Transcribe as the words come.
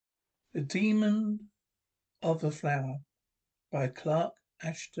The Demon of the Flower by Clark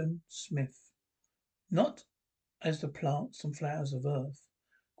Ashton Smith. Not as the plants and flowers of earth,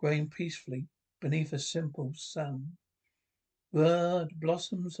 growing peacefully beneath a simple sun, were the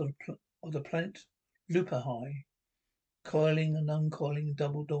blossoms of the planet Luperhi, coiling and uncoiling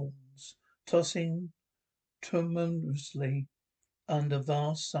double dawns, tossing tremulously under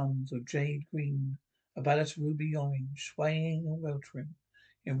vast suns of jade green, a ballast ruby orange, swaying and weltering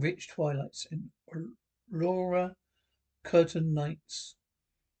in rich twilights and aurora curtained nights,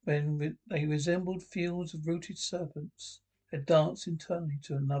 when they resembled fields of rooted serpents that danced internally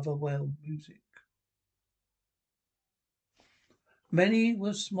to another world music. Many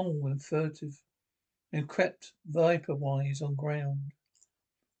were small and furtive, and crept viper-wise on ground.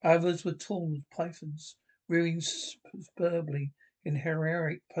 Others were tall as pythons, rearing superbly in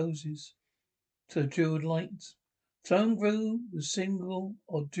heroic poses to the jeweled light. Some grew with single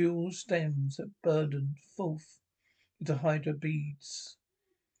or dual stems that burdened forth into hydra beads,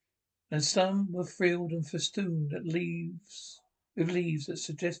 and some were frilled and festooned with leaves that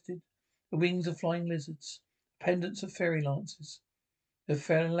suggested the wings of flying lizards, pendants of fairy lances, the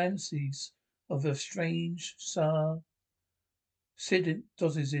phalanxes of a strange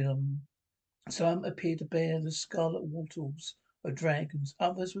dodism. Some appeared to bear the scarlet wattles of dragons,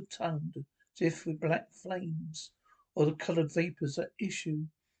 others were tongued as if with black flames, or the coloured vapours that issue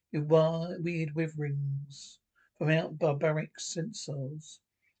with weird witherings from out barbaric censers.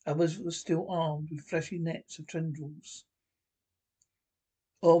 Others were still armed with fleshy nets of tendrils,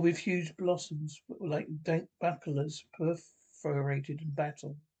 or with huge blossoms that were like dank bacalas perforated in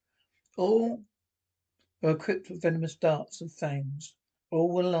battle. All were equipped with venomous darts and fangs. All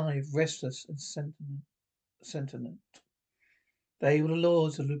were alive, restless, and sentient. They were the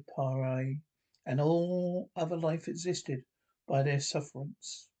laws of Lupari, and all other life existed by their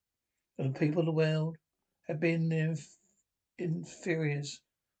sufferance. And the people of the world had been their inferiors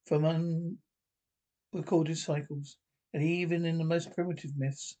from unrecorded cycles, and even in the most primitive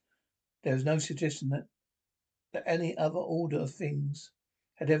myths, there was no suggestion that any other order of things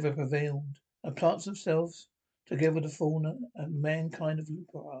had ever prevailed. And plants themselves, together with the fauna and mankind of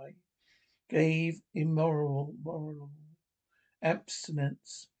Lupari, gave moral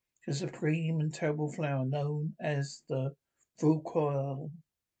abstinence to the supreme and terrible flower known as the Vulcoil,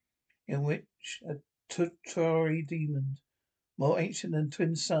 in which a tutelary demon, more ancient than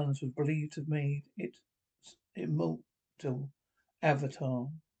twin suns, was believed to have made its immortal avatar.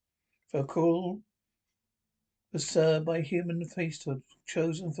 Vulcoil was served by a human priesthood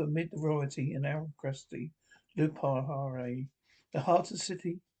chosen from mid royalty and aristocracy, Lupahare, the heart of the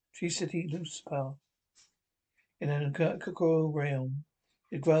city, tree city Lucifer, in an agricultural realm.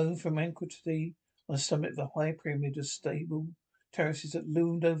 It grown from antiquity on the summit of the high pyramid of stable terraces that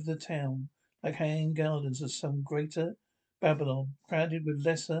loomed over the town like hanging gardens of some greater Babylon, crowded with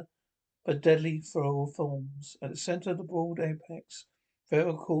lesser but deadly floral forms. At the centre of the broad apex,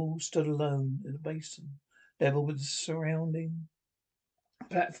 Veracruz stood alone in a basin, level with the surrounding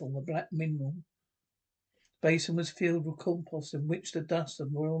platform of black mineral. The basin was filled with compost in which the dust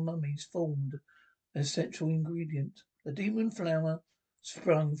of royal mummies formed an essential ingredient. The demon flower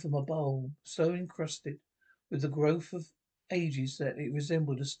sprung from a bowl so encrusted with the growth of ages that it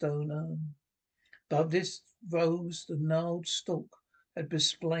resembled a stone urn. Above this rose the gnarled stalk that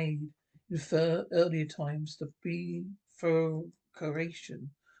displayed in earlier times the bifurcation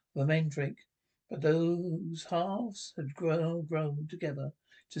of a mandrake, but those halves had grown together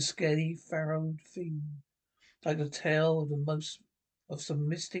to scaly furrowed thing, like the tail of some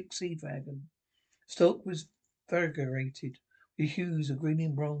mystic sea dragon. Stalk was variegated with hues of green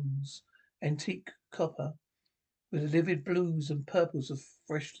and bronze, antique copper, with the livid blues and purples of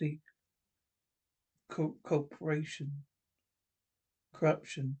corporation,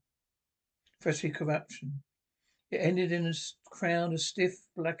 corruption, freshly corruption. It ended in a crown of stiff,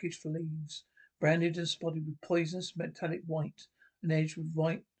 blackish leaves, branded and spotted with poisonous metallic white, and edged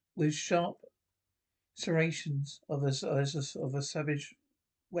with sharp serrations of a savage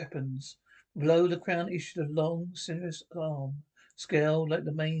weapons. Below the crown issued a long, sinuous arm, scaled like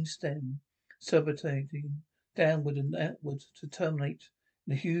the main stem, serpentating downward and outward to terminate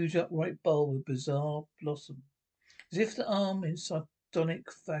in a huge upright bowl with bizarre blossom. As if the arm in sardonic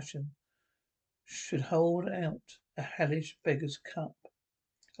fashion should hold out a hellish beggar's cup.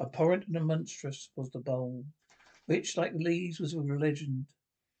 Abhorrent and monstrous was the bowl, which, like the leaves, was a legend,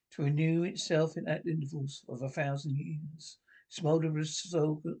 to renew itself at intervals of 1,000 years. It smoldered with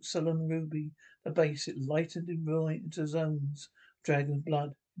sullen ruby. The base it lightened in right into zones of dragon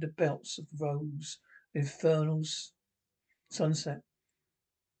blood, into belts of rose, infernal sunset,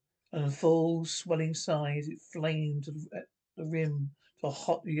 and in full swelling size it flamed at the rim to a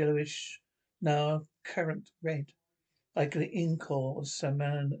hot yellowish, now currant red, like the incore of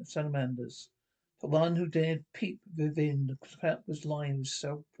salamanders. The one who dared peep within the trap was lined with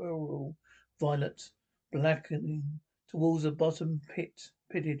sulphurous violet, blackening towards the bottom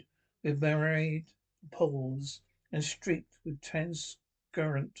pitted with married poles and streaked with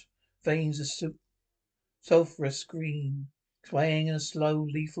transparent veins of sulphurous green, swaying in a slow,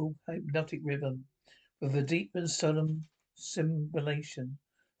 lethal, hypnotic rhythm, with a deep and solemn symbolization.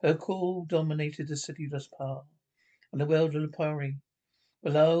 Her call dominated the city thus far, and the world of Lipari.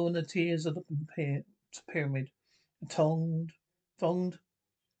 Below, in the tiers of the pyramid, thronged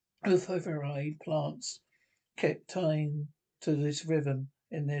with varied plants kept time to this rhythm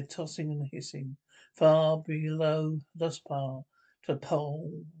in their tossing and hissing. Far below Luspar, to the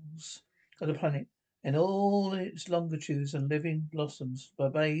poles of the planet, in all its longitudes and living blossoms,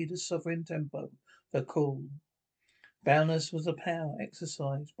 obeyed the sovereign tempo, the call. Boundless was the power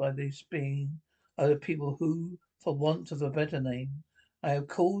exercised by this being over people who, for want of a better name, I have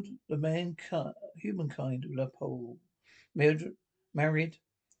called the humankind of La Pole. Married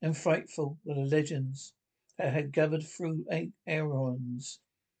and frightful were the legends that had gathered through 8 aeons,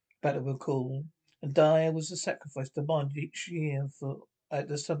 battle were called, and dire was the sacrifice demanded each year for at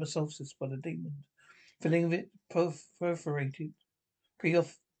the summer solstice by the demon, filling of it perforated,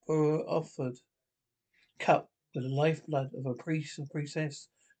 offered cup with the lifeblood of a priest or priestess,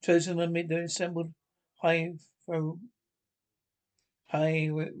 chosen amid the assembled high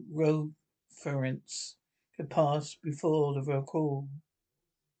hierophants, could pass before the call,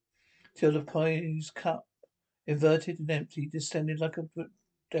 till the pious cup, inverted and empty, descended like a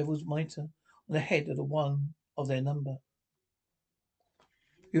devil's mitre on the head of the one of their number.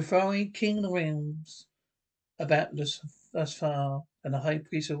 Euphori, king of the realms, about thus far, and the high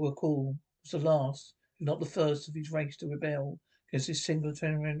priest of Wakul was the last, if not the first, of his race to rebel against this single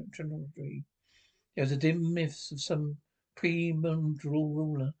territory. There was the dim myths of some pre-mondial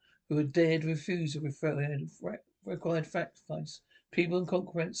ruler who had dared refuse the required sacrifice. People and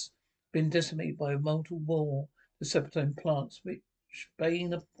conquerors been decimated by a mortal war, the serpentine plants which, baying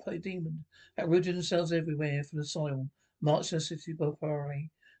the demon, had rooted themselves everywhere from the soil, marched the city of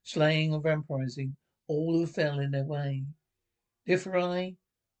Bopari, slaying and vampirizing all who fell in their way. Ifrai,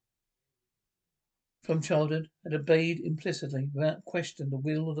 from childhood, had obeyed implicitly, without question, the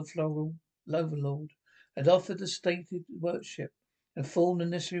will of the floral overlord, had offered the stated worship, and formed the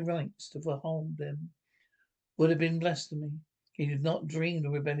necessary rites to behold them, would have been blasphemy. He did not dream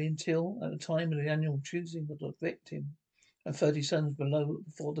of rebellion till, at the time of the annual choosing of the victim, and 30 sons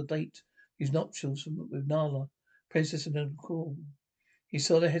before the date of his nuptials with Nala, princess of Nukul. He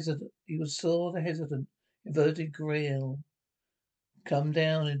saw the hesitant, inverted grail come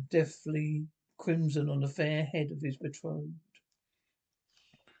down in deathly crimson on the fair head of his betrothed.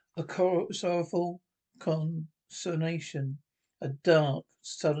 A sorrowful consternation, a dark,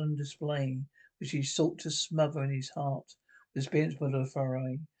 sullen display, which he sought to smother in his heart, was experienced by the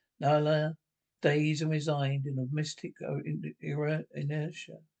Farai. Nala, dazed and resigned in a mystic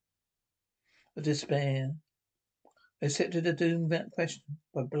inertia of despair, accepted the doom without question,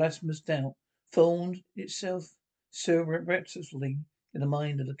 but blasphemous doubt formed itself surreptitiously in the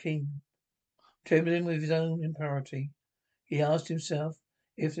mind of the king. Trembling with his own impurity, he asked himself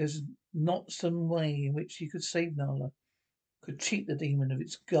if there's not some way in which he could save Nala, could cheat the demon of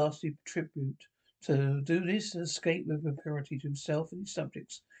its ghastly tribute. To do this and escape with impurity to himself and his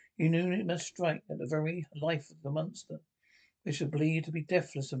subjects, he knew it must strike at the very life of the monster, which should believe to be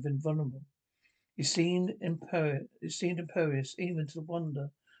deathless and invulnerable. It seemed imperious even to wonder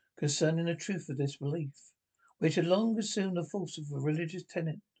concerning the truth of this belief, which had long assumed the force of a religious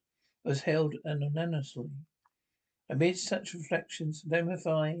tenet, was held anonymously. Amid such reflections,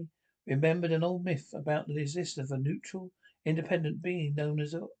 Lemify remembered an old myth about the existence of a neutral, independent being known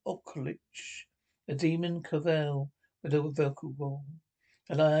as Oklich, a demon cavell with a vocal ball,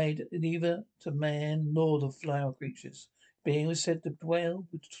 allied neither to man nor the flower creatures. Being was said to dwell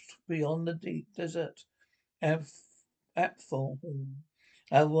beyond the deep desert Apthorn,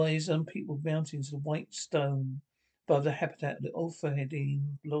 otherwise unpeopled mountains of white stone above the habitat of the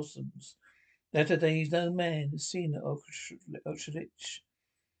Ophidian blossoms. Latter days no man has seen Auschwitz,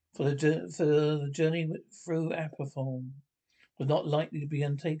 for the journey through Apthorn was not likely to be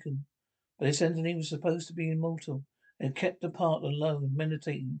untaken. But this entity was supposed to be immortal, and kept apart alone,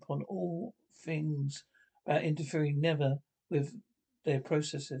 meditating upon all things, about interfering never with their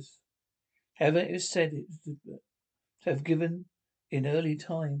processes. However, it is said to have given in early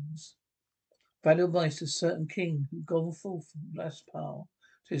times valuable advice to a certain king who gone forth from Laspar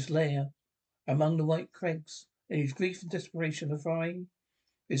to his lair among the white crags. In his grief and desperation, Lafari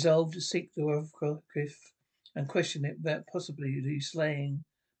resolved to seek the cliff and question it without possibility of slaying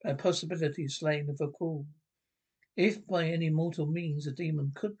the Vakul. If by any mortal means the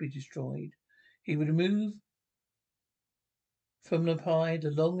demon could be destroyed, he would remove from the pie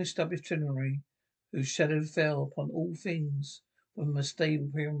the long-established Trinity, whose shadow fell upon all things from a stable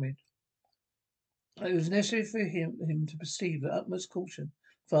pyramid. It was necessary for him to perceive with utmost caution,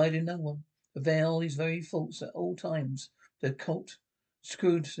 fired in no one, to veil his very thoughts at all times, the occult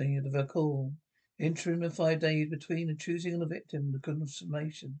scrutiny of the Vakul. The interim of 5 days between the choosing of the victim and the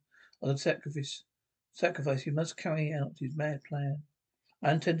consummation of the sacrifice, he must carry out his mad plan.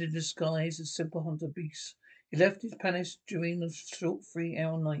 Untended disguise as simple hunter beasts, he left his palace during the short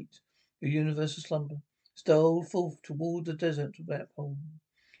 3-hour night of universal slumber, stole forth toward the desert of Apollo.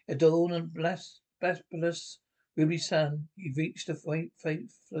 At dawn and Baspulus' ruby sun, he reached the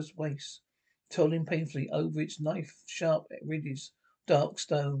faithless waste, toiling painfully over its knife-sharp ridges, dark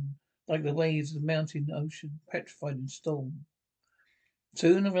stone, like the waves of the mountain ocean, petrified in storm.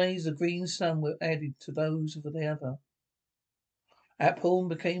 Soon the rays of the green sun were added to those of the other. Aphorn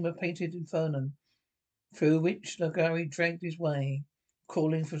became a painted inferno, through which Nagari dragged his way,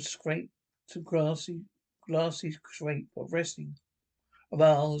 crawling from scrape to glassy scrape of resting of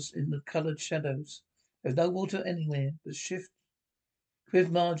ours in the coloured shadows. There was no water anywhere, but swift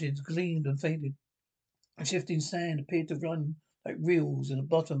margins gleamed and faded. The shifting sand appeared to run like rills in the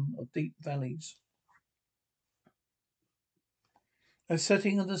bottom of deep valleys. At the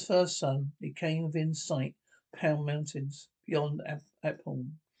setting of the first sun, he came within sight of pale mountains beyond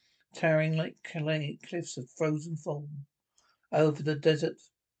Aphorn, towering like cliffs of frozen foam over the desert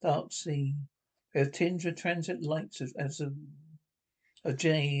dark sea. They were tinged with transient lights of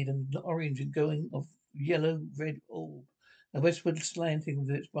jade and orange and going of yellow red orb, and westward slanting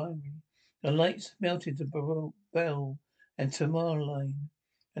with its binary. The lights melted to Bell and tourmaline,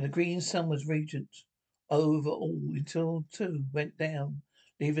 and the green sun was regent over all until two went down,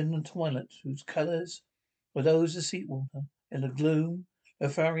 leaving the twilight, whose colours were those of sea water. In the gloom, the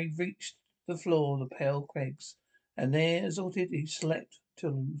ferry reached the floor of the pale crags, and there exalted he slept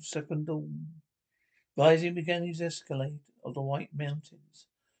till second dawn. Rising began his escalade of the white mountains.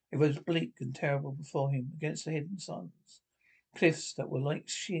 It rose bleak and terrible before him against the hidden suns, cliffs that were like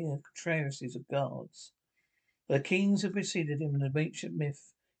sheer terraces of guards. The kings who preceded him in the ancient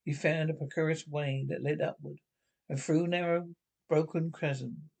myth, he found a precarious way that led upward, and through narrow, broken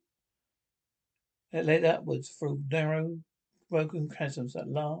chasm that led upwards through narrow, broken chasms. At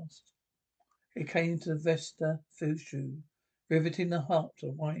last, he came to the Vesta Fushu, riveting the heart of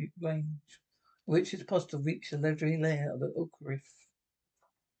the white range, which is possible to reach the legendary lair of the Ukarif.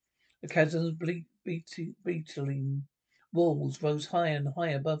 The chasm's beetling walls rose higher and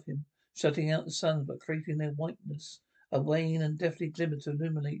higher above him, shutting out the sun but creating their whiteness, a wane and deathly glimmer to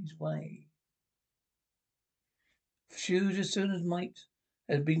illuminate his way. Shoes as soon as might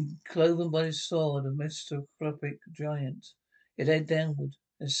had been cloven by the sword of Mistocropic giant. It led downward,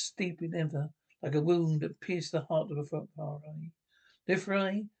 as steep as ever, like a wound that pierced the heart of a Lafari.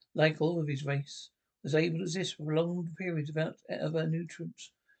 Lafari, like all of his race, was able to exist for prolonged periods without other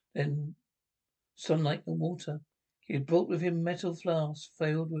nutrients than sunlight and water. He had brought with him metal flasks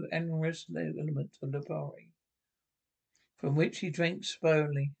filled with amorous element of Lafari, from which he drank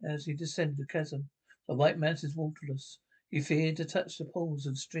sparingly as he descended the chasm. The white mountains waterless. He feared to touch the pools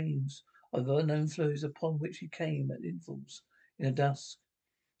and streams of the unknown flows upon which he came at intervals in the dusk.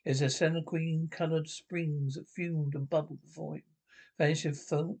 As the senegrine coloured springs that fumed and bubbled before him, vanished in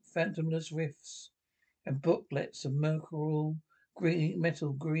phantomless rifts, and brooklets of mercurial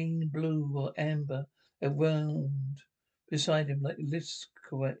metal, green, blue, or amber, that wound beside him like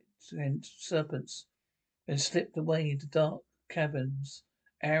liscent serpents, and slipped away into dark caverns,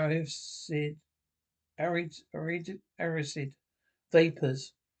 acid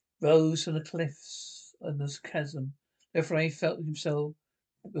vapours rose from the cliffs and the chasm. Therefore he felt himself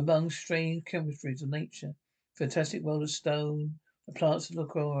among strange chemistries of nature, fantastic world of stone, the plants of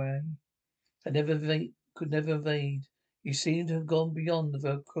Lacroix could never evade. He seemed to have gone beyond the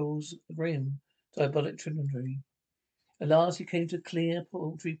Veracruz grim, diabolic trinity. At last he came to a clear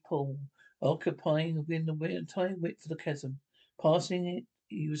poultry pool, occupying within the entire width of the chasm. Passing it,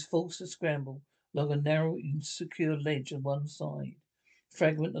 he was forced to scramble along a narrow, insecure ledge on one side. A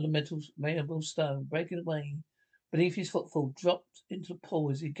fragment of the marble stone, breaking away beneath his footfall, dropped into the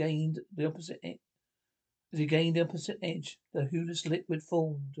pool as he gained the opposite edge. The hueless liquid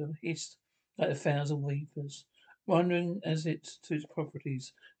formed and hissed like 1,000 vapors, wondering as it to its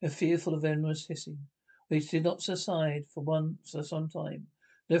properties, a fearful of venomous hissing, which did not subside for some time.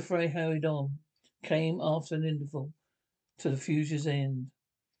 Lefray hurried on, came after an interval to the fuse's end.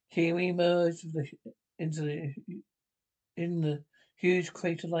 Here we emerged into in the huge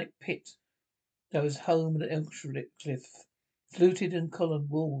crater-like pit that was home to Elcliffe. Fluted and columned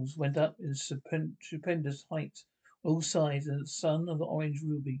walls went up in stupendous height on all sides, and the sun of the orange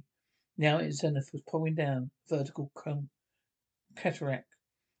ruby, now at its zenith, was pouring down vertical cataract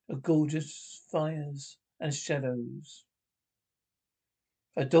of gorgeous fires and shadows.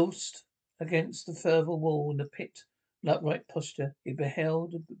 Adosed against the further wall in the pit, in upright posture, he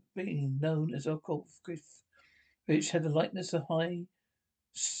beheld a being known as Okolfgriff, which had the likeness of high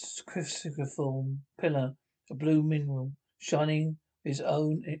cruciform pillar of blue mineral, shining with its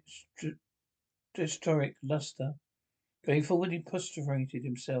own historic lustre. Going forward, he prostrated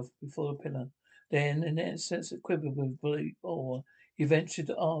himself before the pillar. Then, in an sense that quivered with awe, he ventured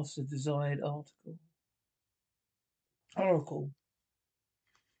to ask the desired oracle.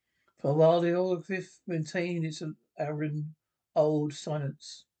 For a while the oracle maintained its arid old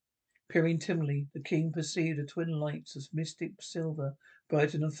silence. Peering timidly, the king perceived the twin lights of mystic silver,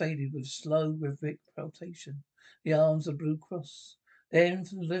 brightened and faded with slow rhythmic palpitation, the arms of the blue cross. Then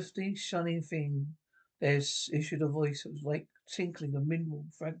from the lofty, shining thing there issued a voice that was like tinkling of mineral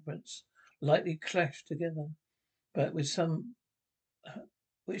fragments, lightly clashed together, but which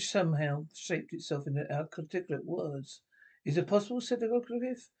somehow shaped itself into articulate words. Is it possible, said the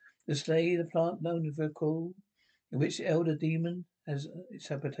Rockcliffe, to slay the plant known as Verkul, in which the elder demon has its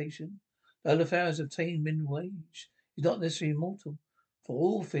habitation? Though the flowers obtain mineral age, is not necessarily immortal, for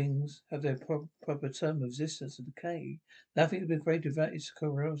all things have their proper term of existence and decay. Nothing can be greater than its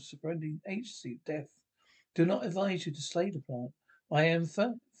surrounding agency of death. Do not advise you to slay the plant. I am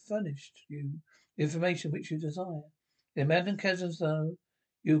furnished you the information which you desire. The mountain chasms, though,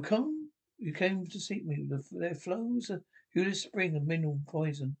 you came to seek me. There flows a huge spring of mineral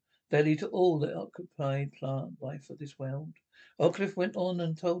poison, deadly to all that occupied plant life of this world. Oakcliffe went on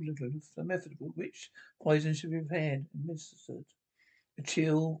and told Littleloof the method by which poison should be prepared and administered. A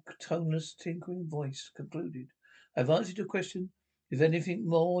chill, toneless, tinkling voice concluded. I've answered your question. If anything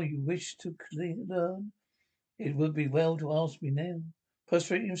more you wish to learn, it would be well to ask me now.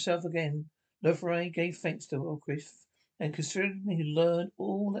 Prostrating himself again, Lefray gave thanks to Oakcliffe, and considering he had learned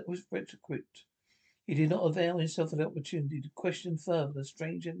all that was requisite, he did not avail himself of the opportunity to question further the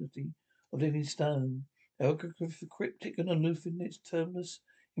strange entity of living stone. Oakcliffe, cryptic and aloof in its termless,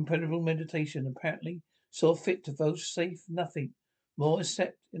 impenetrable meditation, apparently saw fit to vouchsafe nothing more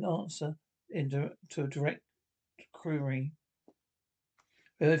except in answer to a direct query.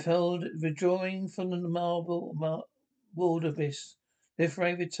 Beheld withdrawing from the marble walled abyss.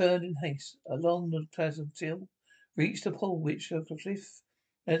 Lefray returned in haste along the chasm till reached the pool which Cliff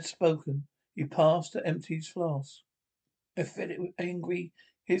had spoken. He passed to empty his flask and filled it with angry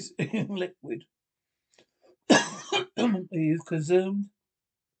his liquid. He consumed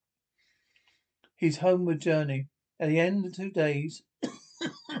his homeward journey. At the end of 2 days,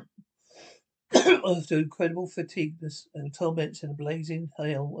 after incredible fatigueness and torments in a blazing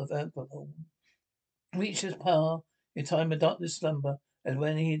hail of alcohol, reached his power in time of darkness slumber, as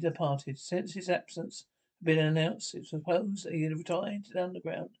when he had departed. Since his absence had been announced, it was supposed that he had retired to the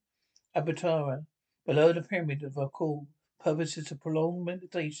underground Abatara, below the pyramid of Akul, purposes to prolong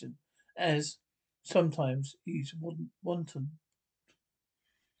meditation, as sometimes he's wanton.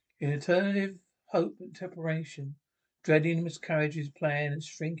 In alternative hope and preparation, dreading the miscarriage of his plan and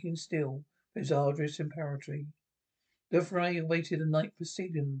shrinking still for his arduous imperatory, Lefray awaited the night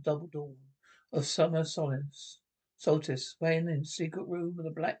preceding the double dawn of summer solstice, when, in the secret room of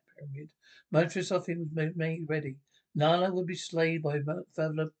the Black Pyramid, mattress offering was made ready. Nala would be slain by a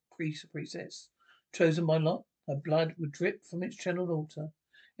further priest or priestess, chosen by lot. Her blood would drip from its channeled altar.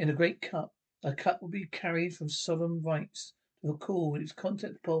 In a great cup, a cup would be carried from solemn rites to the cool, with its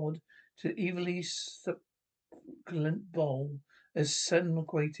contents poured to evilly succulent bowl as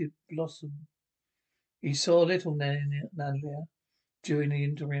celebrated blossom. He saw little Nalia during the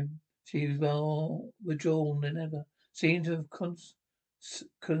interim. She was more withdrawn than ever, seemed to have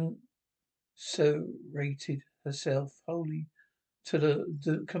consecrated herself wholly to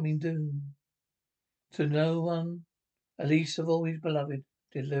the coming doom. To no one, at least of all his beloved,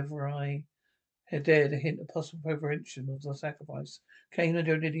 did Levi had dared to hint a possible preparation of the sacrifice. Came the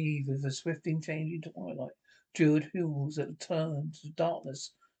dreaded eve with a swiftly changing twilight, jeweled hills that turned to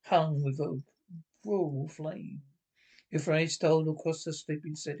darkness, hung with a rural flame. Euphrates stole across the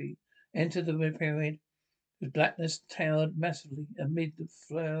sleeping city, entered the pyramid, whose blackness towered massively amid the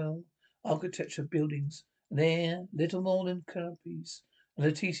frail architecture of buildings. And there, little more than canopies and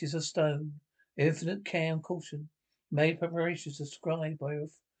lattices of stone, infinite care and caution, made preparations described by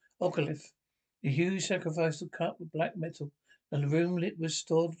Okalith. The huge sacrificial cup of black metal, and the room lit with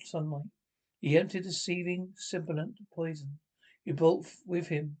stored sunlight. He emptied the seething sibilant poison he brought with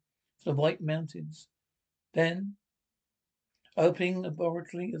him from the White Mountains. Then, opening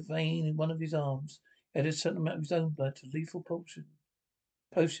laboratory a vein in one of his arms, added a certain amount of his own blood to lethal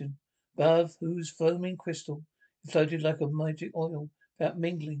potion, above whose foaming crystal it floated like a magic oil, without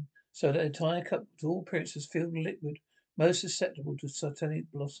mingling, so that the entire cup to all appearances filled with liquid most susceptible to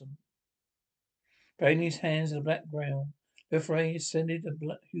satanic blossom. Burying his hands in the black ground, Lefray ascended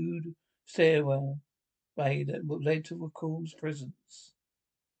a huge stairway that led to Rakul's presence.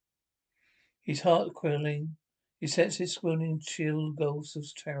 His heart quelling, his senses swimming in chill gulfs of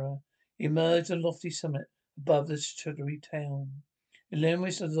terror, he emerged a lofty summit above the shadowy town.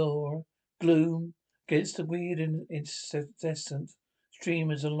 Illuminous azure, gloom, against the weird and incessant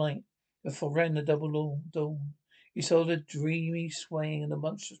streamers of light that foreran the double dawn. He saw the dreamy swaying of the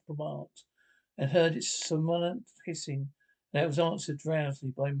monstrous plant, and heard its somnolent hissing, and it was answered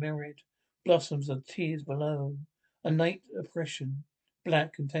drowsily by myriad blossoms of tears below. A night oppression,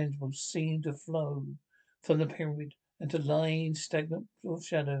 black and tangible, seemed to flow from the pyramid and to lie in stagnant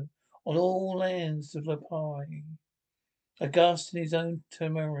shadow on all lands of Lapari. Aghast in his own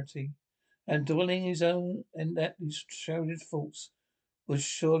temerity, and dwelling his own and that his shrouded thoughts would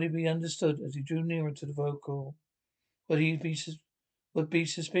surely be understood as he drew nearer to the vocal. Would he be would be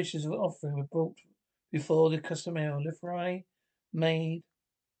suspicious of offering were brought before the customary Lefray made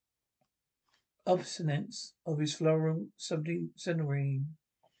obstinance of his floral submarine.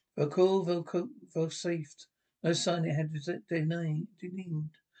 Vaucourt vouchsafed no sign it had denied to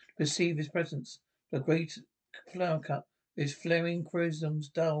perceive his presence. The great flower cup, its flaring chrysanthemums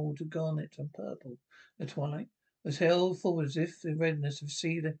dull to garnet and purple, the twilight, was held forward as if in readiness to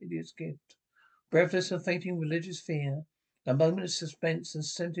receive the hideous gift. Breathless and fainting religious fear, a moment of suspense and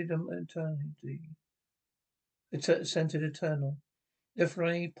scented eternal.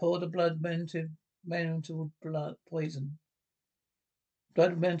 Lefray poured the mantled blood poison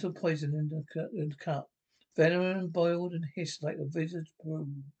in the cup. Venom boiled and hissed like a wizard's brew.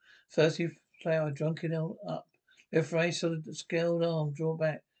 Thirsty flower drunk it all up. Lefray saw the scaled arm draw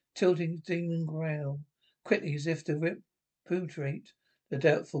back, tilting his demon growl. Quickly, as if to repudiate the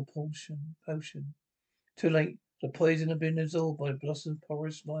doubtful potion. Too late. The poison had been absorbed by the blossom's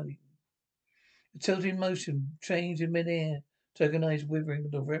porous lining. The tilting motion changed in mid-air to agonized withering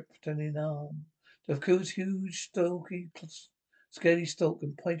of the reptilian arm. The cool's huge, scaly stalk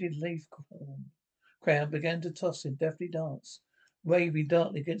and pointed leaf crown began to toss in deathly dance, waving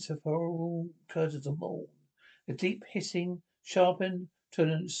darkly against the horrible curtains of morn. The deep hissing sharpened to an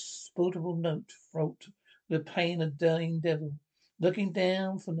inscrutable note, fraught with the pain of dying devil. Looking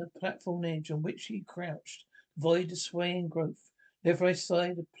down from the platform edge on which he crouched, void the swaying growth, left right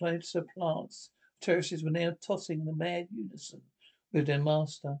side the plants of plants. Terraces were now tossing in a mad unison with their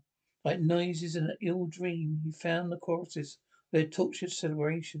master. Like noises in an ill dream, he found the choruses of their tortured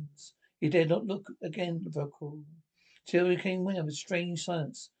celebrations. He dared not look again at Vaucourt, till he became aware of a strange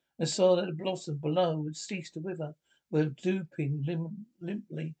silence, and saw that the blossoms below had ceased to wither, were drooping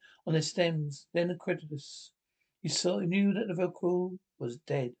limply on their stems. Then incredulous, he knew that the Vaucourt was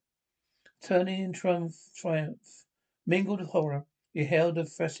dead. Turning in triumph, mingled with horror, he held the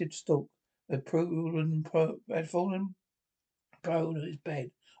facet stalk that had fallen prone on his bed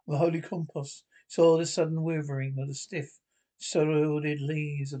of holy compost, saw the sudden withering of the stiff, corroded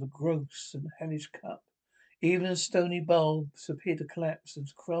leaves of the gross and hellish cup. Even the stony bulbs appeared to collapse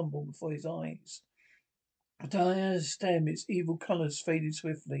and crumble before his eyes. The dire stem, its evil colours faded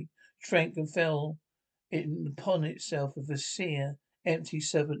swiftly, shrank and fell upon itself with a sere, empty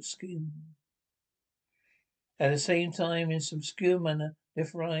serpent skin. At the same time, in some obscure manner,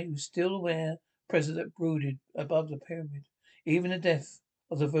 Lefray was still aware presence that brooded above the pyramid. Even the death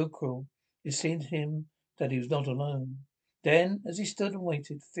of the Vaucourt, it seemed to him that he was not alone. Then, as he stood and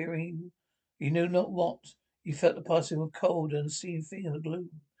waited, fearing he knew not what, he felt the passing of a cold, unseen thing in the gloom.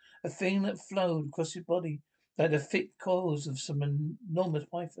 A thing that flowed across his body like the thick coils of some enormous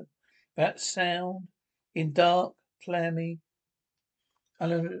python. That sound, in dark, clammy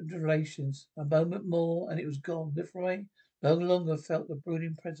undulations. A moment more and it was gone. Lefray no longer felt the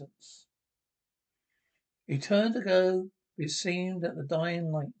brooding presence. He turned to go, but it seemed that the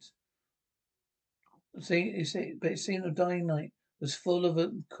dying light. But it seemed the dying night was full of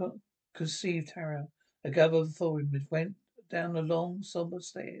a conceived terror. A gathered before him as went down the long, sombre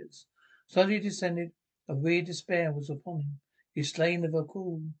stairs. Slowly descended. A weird despair was upon him. He had slain the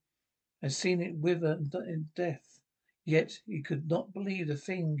Vaucourt, and seen it wither in death. Yet he could not believe the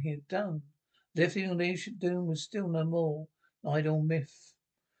thing he had done. Lifting unleashed doom was still no more an idle myth.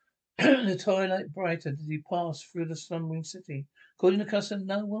 The twilight brightened as he passed through the slumbering city. According to custom,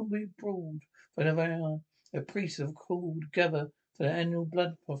 no one would be abroad for another hour. The priests of called to gather for their annual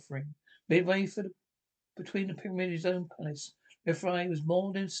blood offering. Midway between the pyramid and his own palace, Mithrai was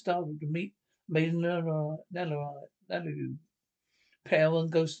more than startled to meet Maiden Nalu. Pale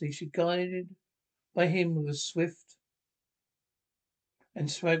and ghostly, she guided by him with a swift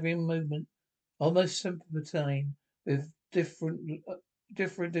and swaggering movement, almost serpentine, with different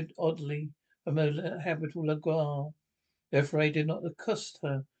oddly from her habitual lagueur. Therefore, did not accost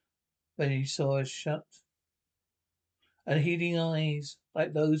her when he saw her shut and heeding eyes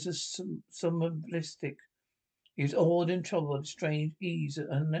like those of somnambulistic. He was awed and troubled at the strange ease and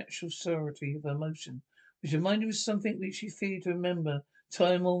unnatural surety of her motion, which reminded him of something which he feared to remember.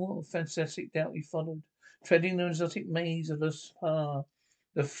 Time or fantastic doubt he followed, treading the exotic maze of the spa,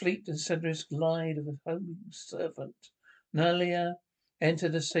 the fleet and sensuous glide of a homing servant. Nalia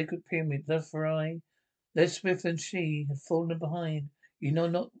entered the sacred pyramid. Lefari, less swift than she, had fallen behind. You know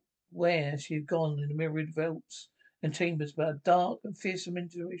not where she had gone in the myriad vaults and chambers, but a dark and fearsome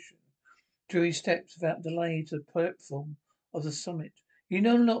intuition drew his steps without delay to the platform of the summit. You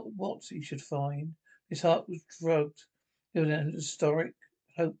know not what he should find. His heart was drugged with an historic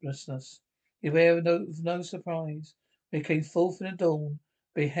hopelessness. He was aware of no surprise. When he came forth in the dawn,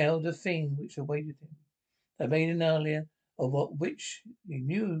 beheld the thing which awaited him. The maiden Nalia, of what which he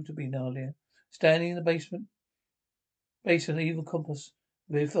knew to be Nalia, standing in the base of an evil compass,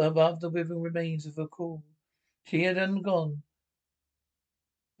 with above the withering remains of her core. She had undergone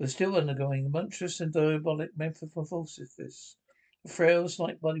was still undergoing a monstrous and diabolic metamorphosis. The frail,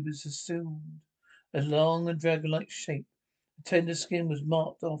 slight body was assumed a long and dragon-like shape. The tender skin was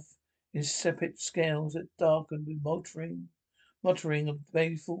marked off in separate scales that darkened with muttering of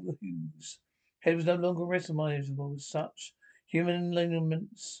baleful hues. Head was no longer recognizable as such. Human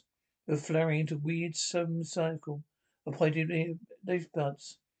lineaments were flaring into weird semicircle of pointed leaf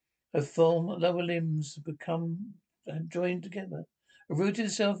buds. Her form, lower limbs had joined together, rooted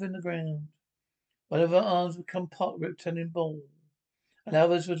itself in the ground. One of her arms become part reptilian ball, and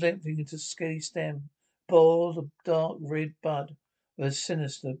others were lengthening into scaly stem, bore the dark red bud of a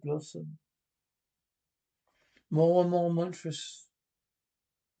sinister blossom. More and more monstrous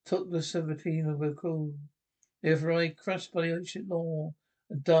took the serpentine of her cool. Therefore I, crushed by the ancient law,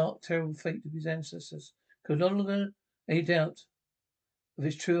 and dark, terrible fate of his ancestors, could no longer any doubt of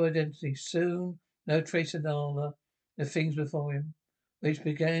his true identity. Soon, no trace of Nala, the things before him, which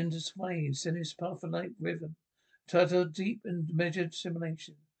began to sway in sinister puff-like rhythm, to deep and measured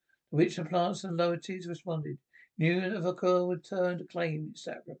simulation, to which the plants and lower tears responded, knew that Vakur would turn to claim its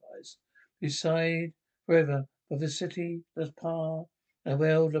sacrifice, beside forever, but the city, the power, and the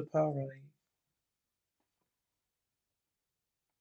world of Parai.